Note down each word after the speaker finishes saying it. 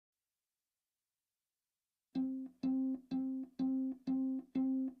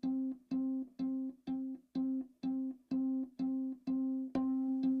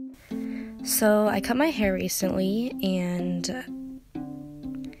So I cut my hair recently, and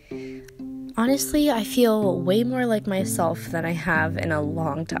honestly, I feel way more like myself than I have in a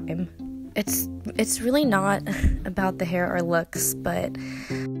long time. It's really not about the hair or looks, but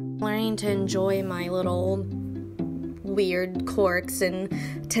learning to enjoy my little weird quirks and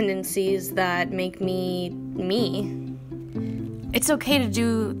tendencies that make me me. It's okay to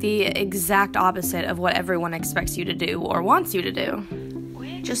do the exact opposite of what everyone expects you to do or wants you to do.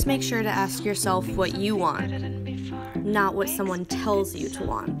 Just make sure to ask yourself what you want, not what someone tells you to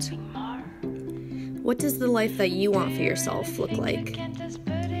want. What does the life that you want for yourself look like?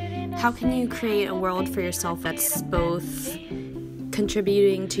 How can you create a world for yourself that's both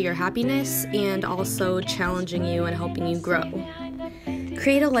contributing to your happiness and also challenging you and helping you grow?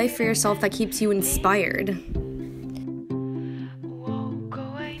 Create a life for yourself that keeps you inspired.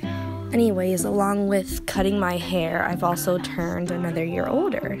 Anyways, along with cutting my hair, I've also turned another year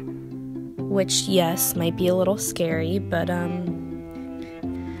older, which, yes, might be a little scary, but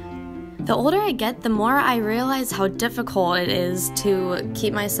the older I get, the more I realize how difficult it is to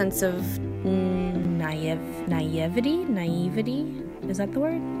keep my sense of naivety? Is that the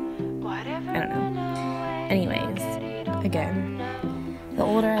word? I don't know. Anyways, again, the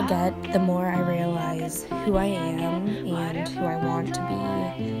older I get, the more I realize who I am and who I want to be.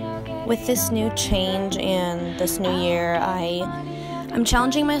 With this new change and this new year, I'm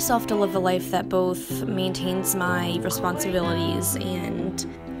challenging myself to live a life that both maintains my responsibilities and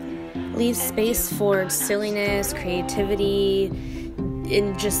leaves space for silliness, creativity,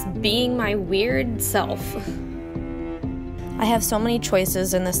 and just being my weird self. I have so many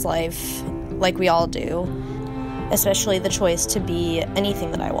choices in this life, like we all do, especially the choice to be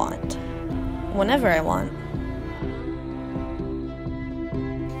anything that I want, whenever I want.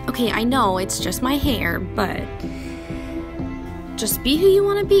 Okay, I know it's just my hair, but just be who you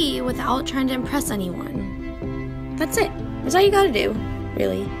want to be without trying to impress anyone. That's it. That's all you gotta do,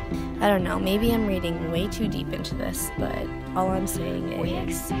 really. I don't know, maybe I'm reading way too deep into this, but all I'm saying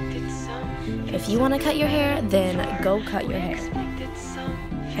is, if you want to cut your hair, then go cut your hair.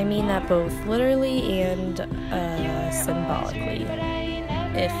 I mean that both literally and symbolically,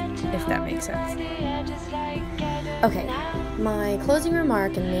 if that makes sense. Okay, my closing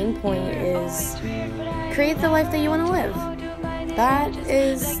remark and main point is create the life that you want to live.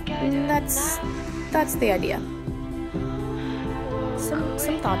 That's the idea.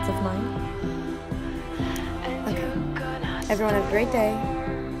 Some thoughts of mine. Okay, everyone have a great day.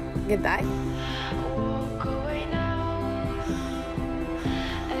 Goodbye.